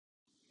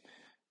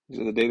These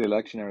are the daily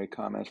lectionary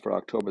comments for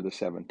October the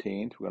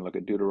 17th. We're going to look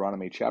at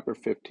Deuteronomy chapter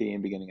 15,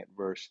 beginning at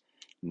verse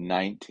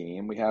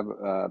 19. We have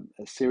a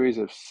series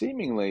of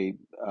seemingly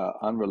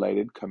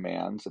unrelated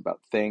commands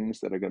about things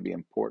that are going to be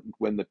important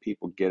when the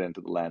people get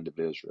into the land of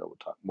Israel. We'll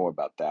talk more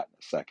about that in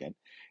a second.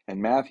 And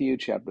Matthew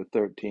chapter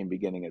 13,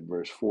 beginning at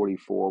verse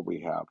 44,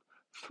 we have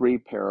three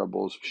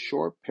parables,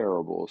 short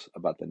parables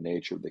about the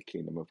nature of the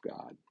kingdom of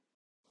God.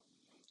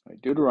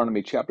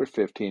 Deuteronomy chapter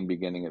 15,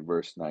 beginning at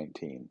verse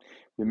 19.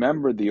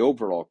 Remember the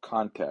overall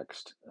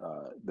context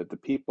that the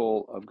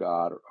people of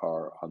God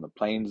are on the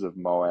plains of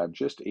Moab,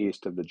 just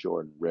east of the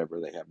Jordan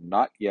River. They have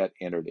not yet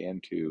entered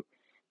into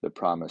the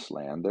promised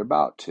land. They're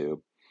about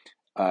to.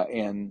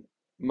 And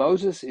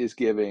Moses is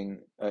giving,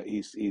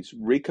 he's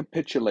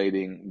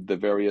recapitulating the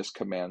various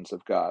commands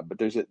of God, but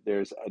there's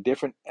a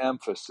different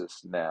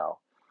emphasis now.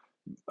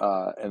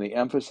 And the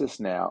emphasis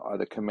now are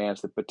the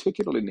commands that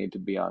particularly need to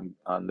be on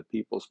the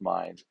people's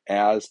minds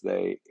as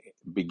they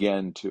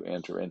begin to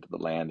enter into the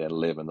land and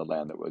live in the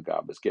land that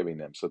God was giving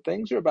them. So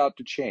things are about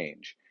to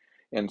change.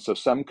 And so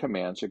some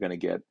commands are going to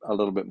get a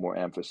little bit more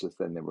emphasis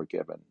than they were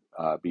given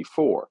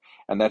before.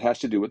 And that has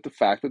to do with the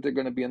fact that they're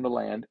going to be in the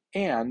land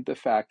and the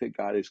fact that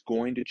God is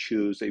going to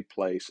choose a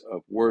place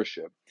of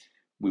worship.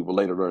 We will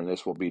later learn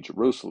this will be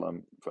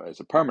Jerusalem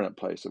as a permanent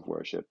place of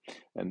worship.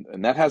 And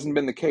that hasn't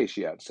been the case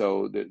yet.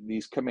 So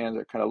these commands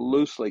are kind of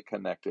loosely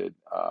connected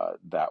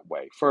that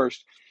way.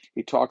 First,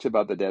 he talks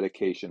about the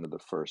dedication of the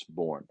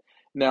firstborn.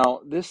 Now,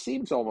 this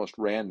seems almost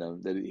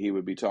random that he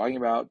would be talking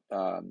about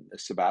a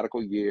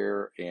sabbatical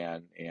year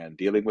and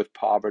dealing with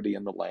poverty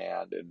in the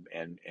land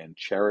and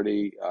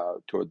charity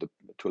toward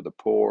the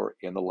poor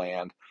in the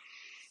land.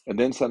 And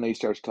then suddenly he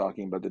starts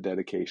talking about the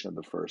dedication of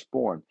the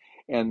firstborn.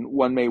 And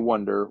one may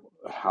wonder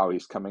how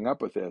he's coming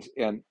up with this.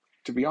 And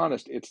to be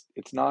honest,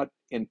 it's not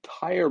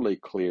entirely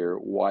clear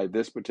why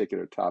this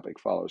particular topic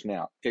follows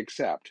now,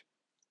 except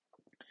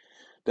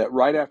that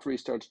right after he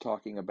starts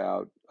talking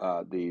about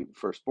the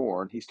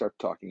firstborn, he starts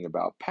talking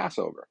about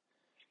Passover.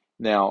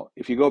 Now,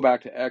 if you go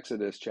back to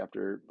Exodus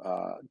chapter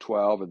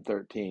 12 and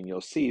 13,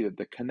 you'll see that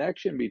the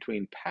connection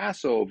between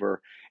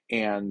Passover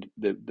and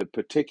the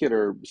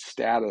particular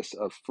status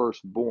of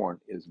firstborn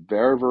is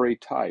very, very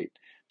tight,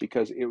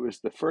 because it was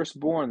the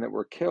firstborn that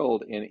were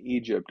killed in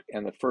Egypt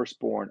and the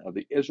firstborn of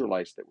the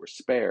Israelites that were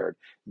spared.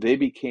 They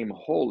became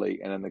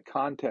holy, and in the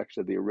context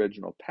of the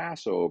original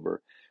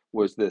Passover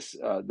was this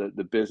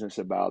the business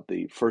about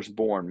the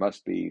firstborn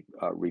must be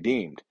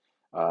redeemed.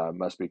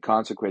 Must be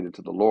consecrated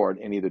to the Lord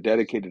and either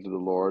dedicated to the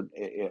Lord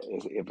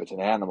if it's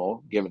an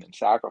animal given in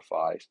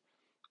sacrifice,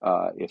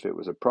 if it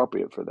was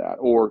appropriate for that,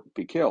 or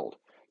be killed.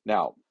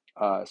 Now,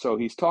 so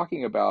he's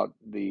talking about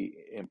the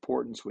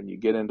importance when you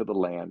get into the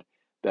land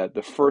that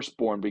the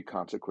firstborn be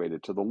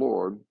consecrated to the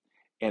Lord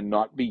and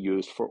not be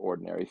used for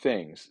ordinary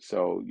things.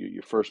 So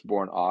your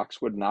firstborn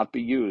ox would not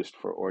be used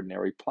for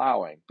ordinary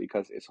plowing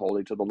because it's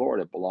holy to the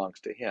Lord. It belongs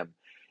to him.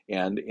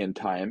 And in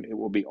time, it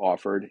will be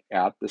offered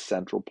at the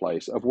central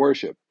place of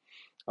worship.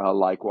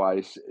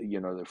 Likewise,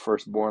 the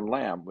firstborn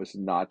lamb was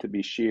not to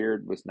be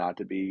sheared, was not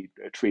to be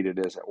treated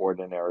as an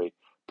ordinary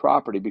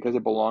property because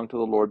it belonged to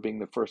the Lord being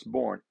the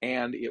firstborn,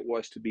 and it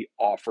was to be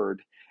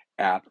offered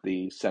at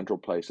the central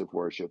place of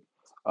worship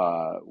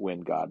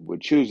when God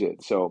would choose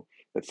it. So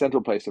the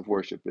central place of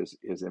worship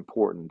is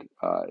important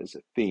as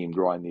a theme,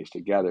 drawing these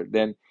together.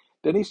 Then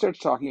he starts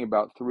talking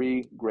about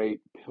three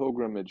great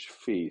pilgrimage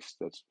feasts.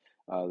 That's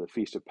the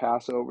Feast of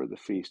Passover, the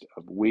Feast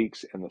of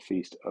Weeks, and the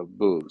Feast of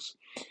Booths.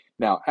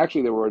 Now,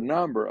 actually, there were a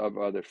number of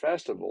other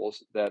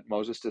festivals that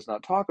Moses does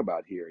not talk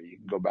about here. You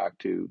can go back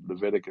to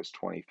Leviticus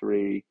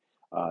 23.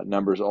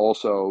 Numbers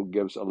also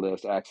gives a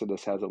list.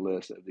 Exodus has a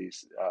list of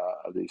these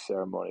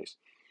ceremonies.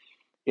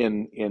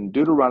 In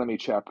Deuteronomy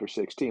chapter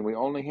 16, we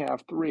only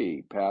have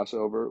three: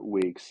 Passover,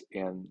 Weeks,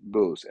 and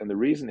Booths. And the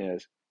reason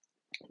is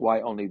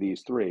why only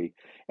these three.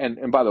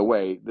 And by the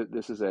way,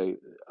 this is a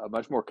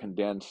much more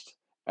condensed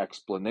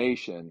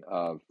explanation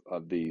of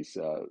these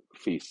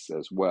feasts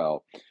as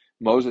well.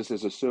 Moses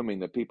is assuming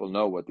that people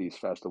know what these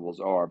festivals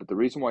are, but the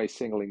reason why he's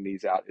singling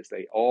these out is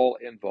they all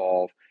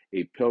involve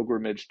a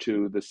pilgrimage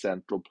to the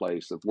central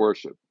place of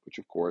worship, which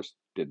of course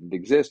didn't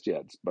exist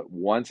yet. But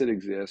once it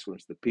exists,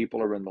 once the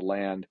people are in the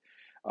land,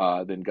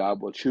 then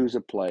God will choose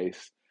a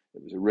place.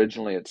 It was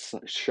originally at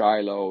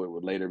Shiloh. It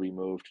would later be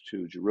moved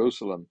to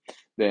Jerusalem.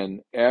 Then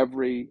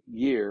every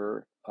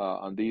year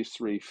on these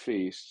three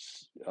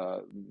feasts,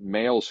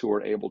 males who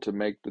were able to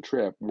make the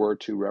trip were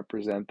to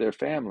represent their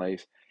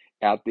families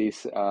at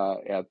these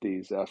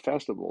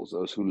festivals,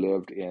 those who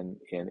lived in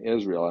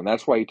Israel. And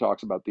that's why he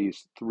talks about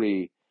these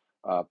three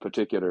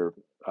particular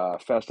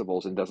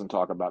festivals and doesn't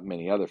talk about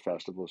many other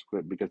festivals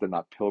because they're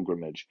not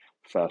pilgrimage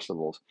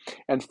festivals.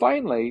 And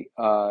finally,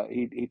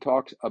 he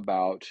talks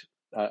about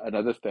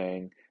another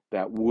thing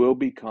that will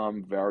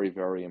become very,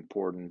 very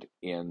important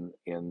in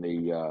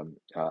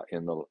the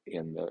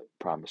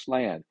promised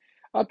land.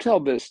 Up till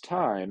this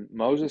time,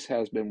 Moses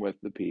has been with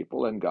the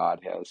people, and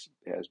God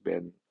has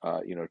been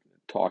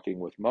talking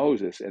with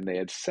Moses, and they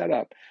had set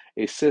up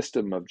a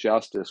system of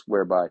justice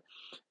whereby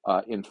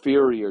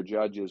inferior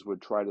judges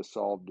would try to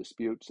solve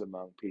disputes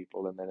among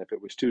people, and then if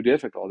it was too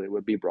difficult, it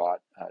would be brought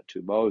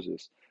to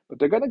Moses. But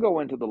they're going to go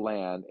into the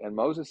land, and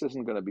Moses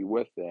isn't going to be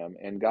with them,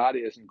 and God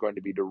isn't going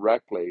to be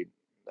directly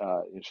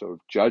sort of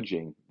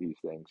judging these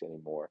things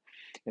anymore.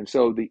 And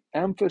so the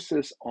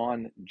emphasis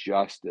on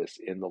justice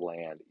in the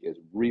land is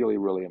really,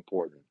 really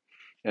important.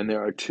 And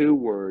there are two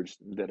words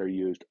that are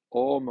used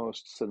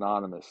almost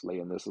synonymously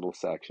in this little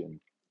section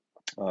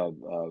of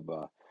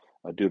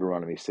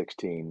Deuteronomy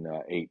 16,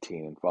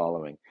 18 and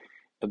following.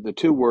 The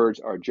two words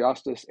are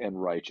justice and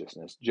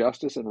righteousness.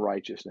 Justice and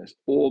righteousness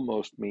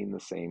almost mean the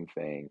same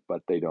thing,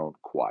 but they don't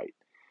quite.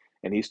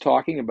 And he's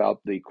talking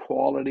about the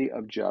quality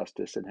of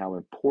justice and how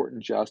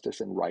important justice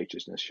and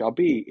righteousness shall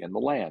be in the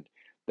land,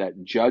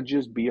 that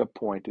judges be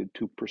appointed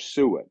to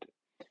pursue it.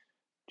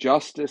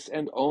 Justice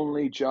and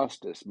only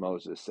justice,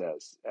 Moses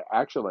says.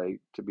 Actually,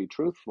 to be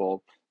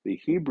truthful, the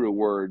Hebrew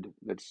word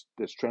that's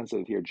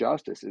translated here,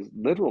 justice, is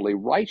literally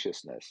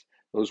righteousness.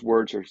 Those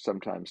words are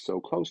sometimes so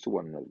close to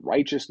one another.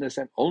 Righteousness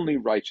and only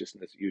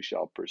righteousness you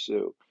shall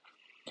pursue.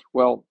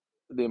 Well,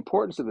 the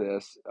importance of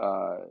this,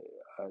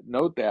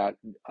 note that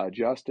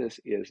justice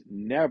is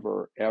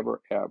never,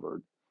 ever,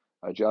 ever,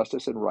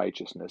 justice and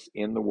righteousness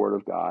in the Word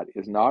of God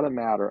is not a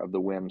matter of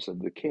the whims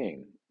of the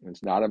king.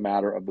 It's not a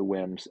matter of the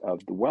whims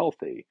of the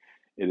wealthy.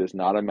 It is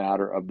not a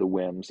matter of the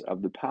whims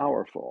of the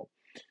powerful.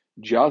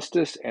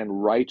 Justice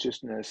and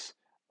righteousness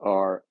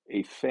are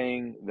a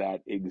thing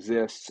that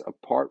exists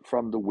apart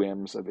from the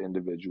whims of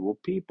individual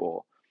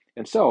people.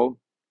 And so,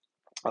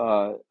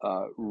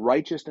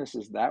 righteousness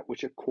is that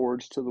which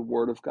accords to the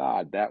Word of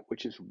God, that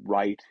which is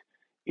right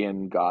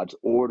in God's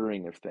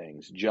ordering of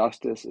things.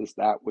 Justice is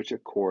that which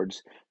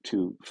accords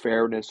to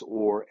fairness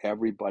or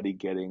everybody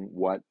getting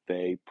what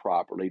they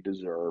properly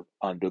deserve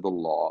under the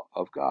law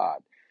of God.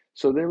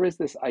 So there is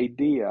this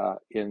idea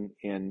in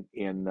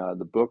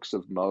the books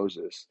of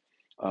Moses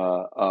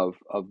of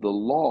the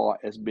law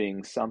as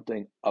being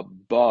something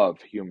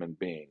above human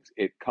beings.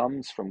 It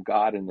comes from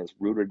God and is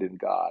rooted in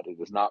God.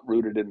 It is not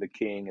rooted in the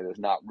king. It is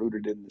not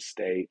rooted in the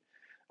state.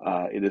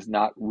 It is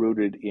not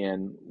rooted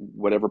in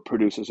whatever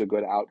produces a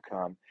good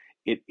outcome.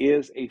 It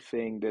is a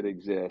thing that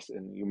exists.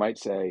 And you might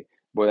say,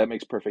 boy, that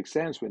makes perfect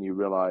sense when you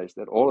realize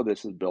that all of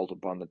this is built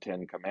upon the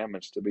Ten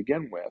Commandments to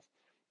begin with.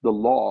 The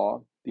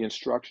law, the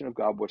instruction of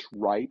God, what's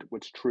right,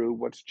 what's true,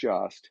 what's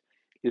just,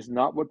 is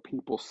not what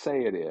people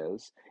say it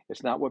is.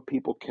 It's not what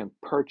people can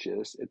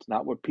purchase. It's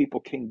not what people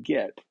can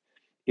get.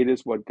 It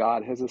is what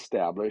God has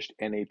established,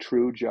 and a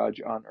true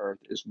judge on earth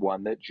is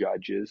one that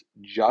judges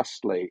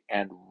justly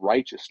and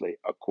righteously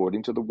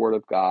according to the Word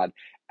of God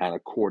and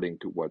according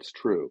to what's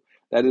true.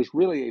 That is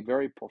really a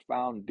very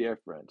profound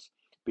difference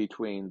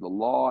between the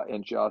law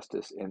and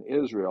justice in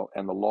Israel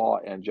and the law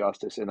and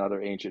justice in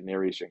other ancient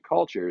Near Eastern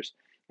cultures,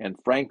 and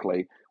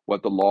frankly,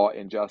 what the law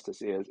and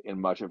justice is in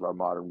much of our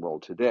modern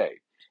world today.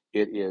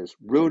 It is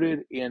rooted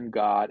in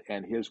God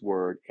and His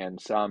Word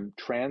and some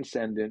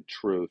transcendent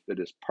truth that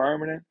is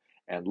permanent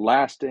and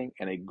lasting,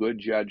 and a good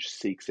judge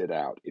seeks it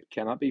out. It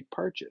cannot be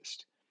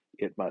purchased.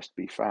 It must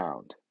be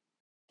found.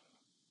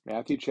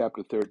 Matthew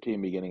chapter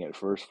 13, beginning at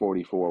verse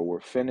 44,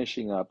 we're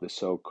finishing up the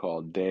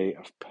so-called Day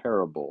of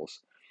Parables.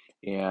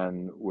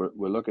 And we'll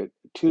look at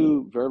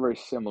two very, very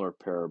similar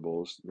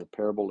parables, the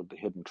parable of the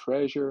hidden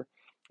treasure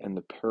and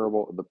the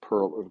parable of the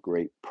pearl of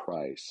great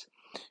price.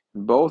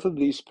 Both of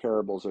these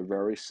parables are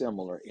very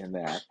similar in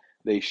that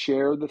they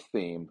share the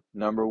theme,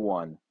 number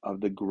one, of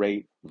the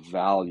great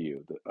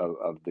value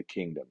of the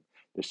kingdom.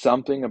 There's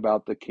something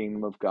about the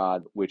kingdom of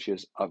God which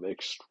is of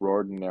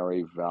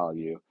extraordinary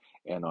value,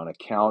 and on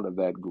account of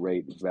that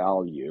great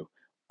value,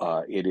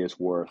 it is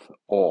worth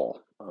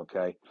all.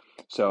 Okay,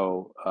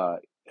 so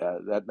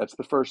that's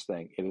the first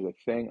thing. It is a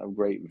thing of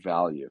great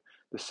value.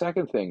 The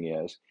second thing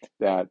is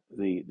that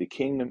the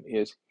kingdom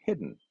is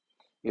hidden.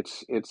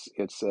 It's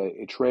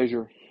a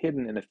treasure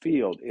hidden in a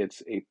field.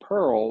 It's a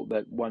pearl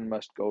that one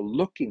must go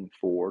looking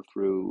for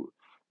through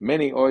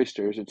many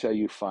oysters until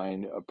you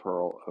find a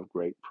pearl of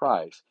great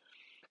price.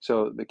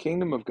 So the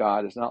kingdom of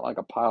God is not like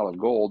a pile of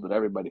gold that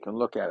everybody can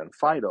look at and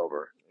fight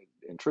over.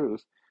 In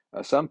truth,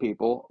 some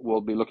people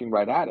will be looking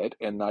right at it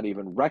and not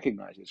even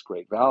recognize its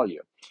great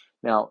value.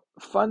 Now,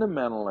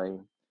 fundamentally,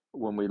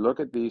 when we look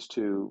at these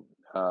two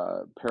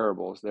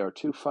parables, there are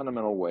two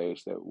fundamental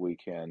ways that we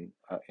can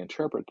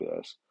interpret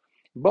this.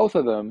 Both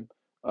of them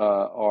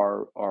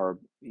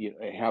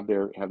have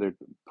their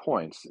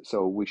points,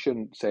 so we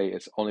shouldn't say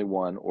it's only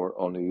one or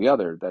only the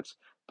other. That's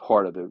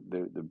part of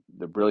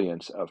the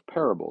brilliance of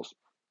parables.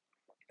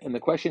 And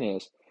the question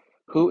is,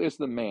 who is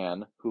the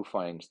man who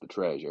finds the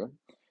treasure,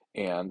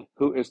 and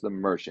who is the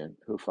merchant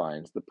who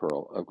finds the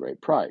pearl of great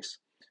price?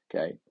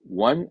 Okay,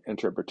 one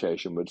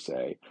interpretation would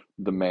say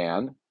the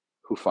man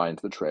who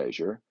finds the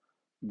treasure,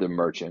 the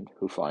merchant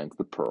who finds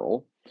the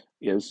pearl,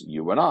 is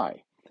you and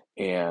I.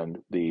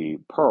 And the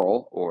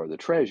pearl or the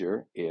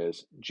treasure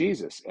is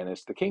Jesus, and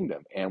it's the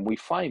kingdom. And we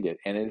find it,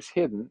 and it is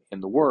hidden in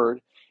the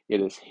Word.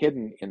 It is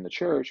hidden in the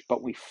church,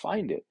 but we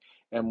find it.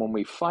 And when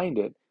we find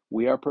it,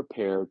 we are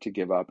prepared to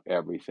give up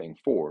everything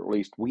for. At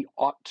least we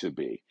ought to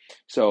be.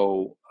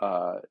 So,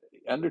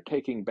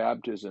 undertaking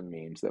baptism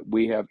means that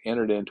we have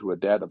entered into a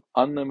debt of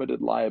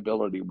unlimited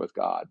liability with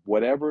God.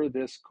 Whatever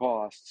this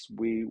costs,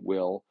 we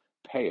will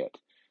pay it.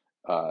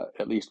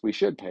 At least we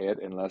should pay it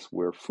unless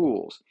we're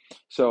fools.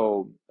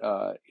 So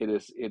it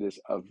is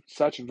of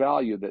such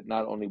value that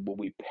not only will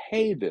we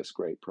pay this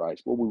great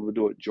price, but we will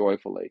do it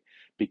joyfully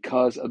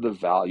because of the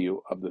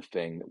value of the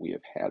thing that we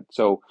have had.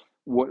 So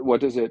what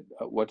does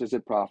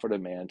it profit a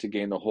man to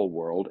gain the whole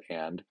world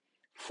and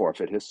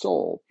forfeit his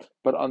soul?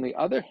 But on the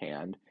other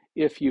hand,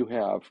 if you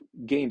have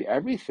gained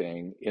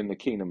everything in the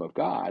kingdom of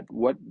God,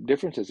 what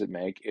difference does it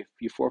make if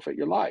you forfeit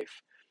your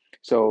life?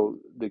 So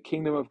the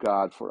kingdom of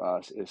God for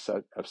us is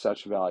of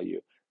such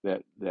value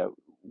that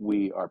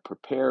we are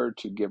prepared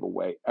to give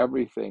away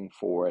everything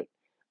for it,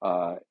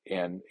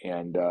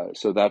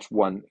 so that's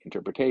one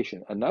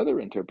interpretation. Another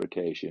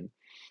interpretation: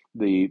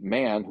 the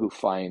man who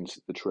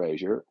finds the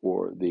treasure,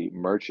 or the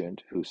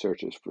merchant who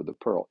searches for the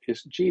pearl,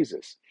 is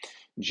Jesus.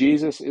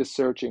 Jesus is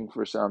searching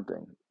for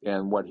something,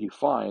 and what he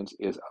finds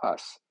is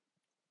us.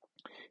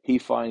 He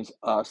finds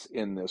us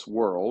in this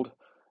world,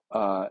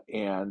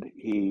 and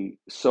he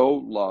so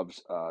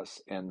loves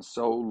us and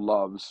so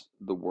loves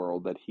the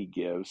world that he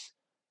gives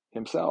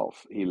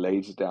himself. He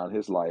lays down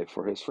his life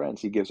for his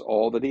friends. He gives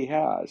all that he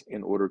has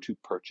in order to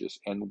purchase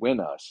and win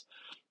us.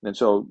 And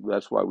so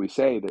that's why we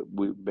say that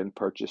we've been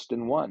purchased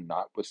and won,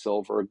 not with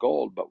silver or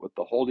gold, but with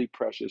the holy,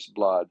 precious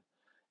blood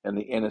and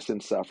the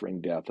innocent suffering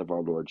death of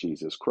our Lord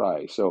Jesus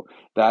Christ. So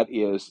that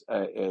is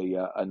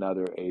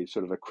another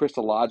sort of a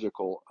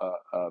Christological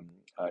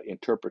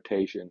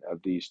interpretation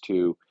of these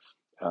two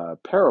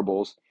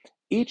parables.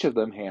 Each of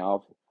them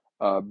have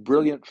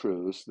brilliant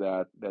truths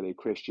that a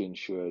Christian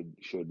should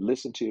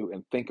listen to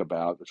and think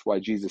about. That's why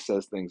Jesus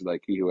says things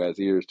like, "He who has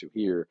ears to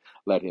hear,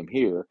 let him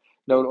hear."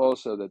 Note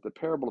also that the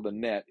parable of the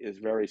net is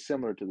very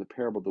similar to the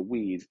parable of the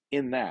weeds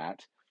in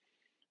that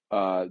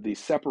the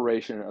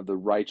separation of the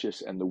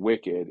righteous and the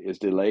wicked is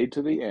delayed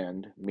to the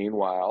end.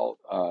 Meanwhile,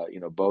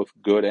 both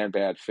good and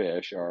bad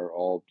fish are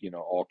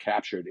all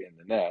captured in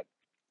the net.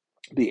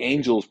 The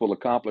angels will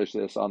accomplish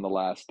this on the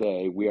last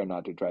day. We are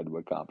not to try to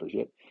accomplish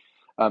it.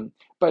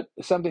 But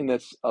something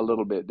that's a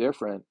little bit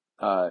different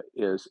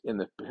is in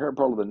the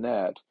parable of the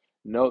net.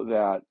 Note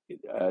that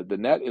the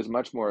net is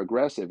much more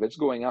aggressive. It's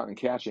going out and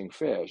catching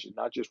fish,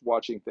 not just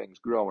watching things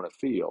grow in a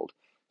field.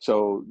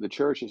 So the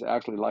church is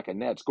actually like a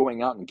net. It's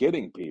going out and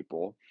getting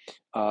people,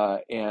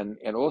 and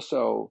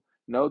also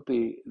note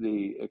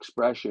the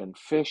expression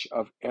 "fish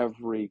of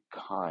every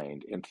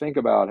kind," and think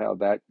about how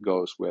that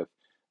goes with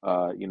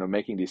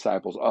making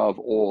disciples of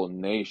all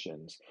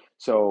nations.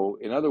 So,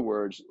 in other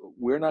words,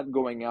 we're not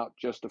going out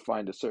just to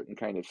find a certain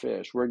kind of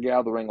fish. We're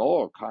gathering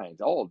all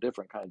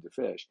different kinds of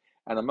fish.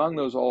 And among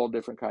those all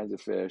different kinds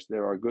of fish,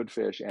 there are good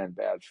fish and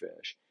bad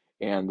fish.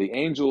 And the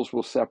angels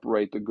will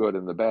separate the good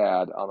and the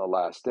bad on the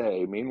last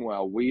day.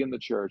 Meanwhile, we in the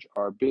church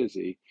are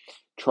busy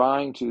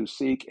trying to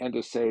seek and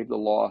to save the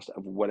lost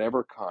of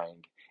whatever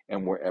kind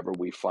and wherever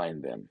we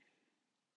find them.